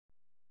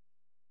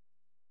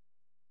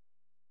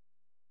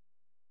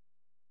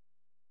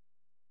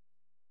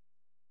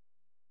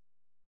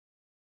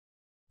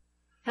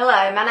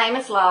Hello, my name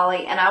is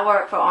Lolly and I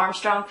work for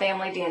Armstrong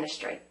Family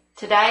Dentistry.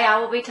 Today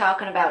I will be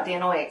talking about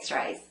dental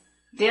x-rays.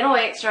 Dental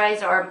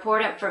x-rays are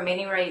important for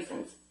many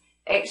reasons.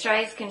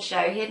 X-rays can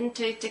show hidden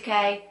tooth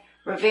decay,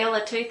 reveal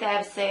a tooth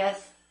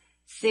abscess,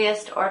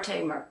 cyst, or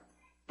tumor.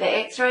 The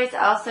x-rays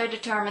also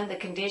determine the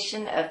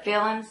condition of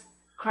fillings,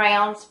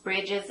 crowns,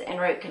 bridges,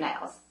 and root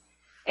canals.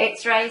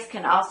 X-rays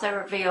can also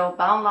reveal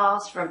bone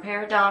loss from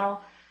periodontal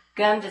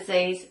gum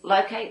disease,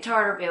 locate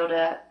tartar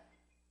buildup,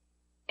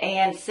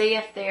 and see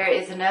if there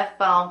is enough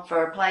bone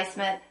for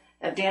replacement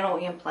of dental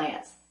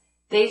implants.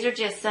 These are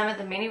just some of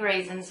the many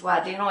reasons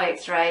why dental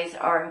x-rays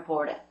are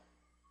important.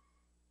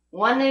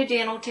 One new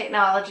dental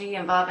technology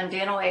involving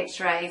dental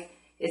x-rays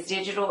is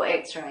digital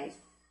x-rays.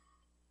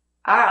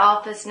 Our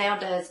office now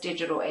does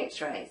digital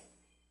x-rays.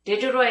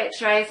 Digital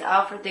x-rays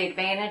offer the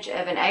advantage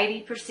of an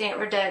 80%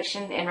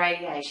 reduction in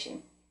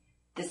radiation.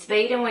 The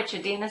speed in which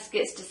a dentist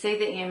gets to see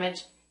the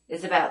image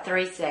is about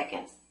 3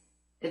 seconds.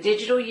 The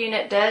digital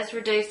unit does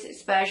reduce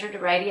exposure to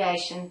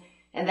radiation,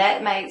 and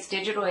that makes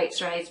digital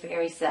x-rays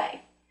very safe.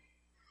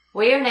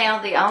 We are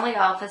now the only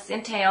office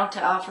in town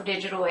to offer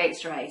digital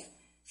x-rays,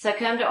 so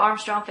come to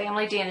Armstrong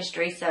Family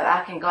Dentistry so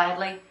I can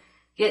gladly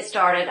get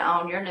started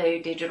on your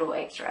new digital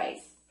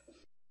x-rays.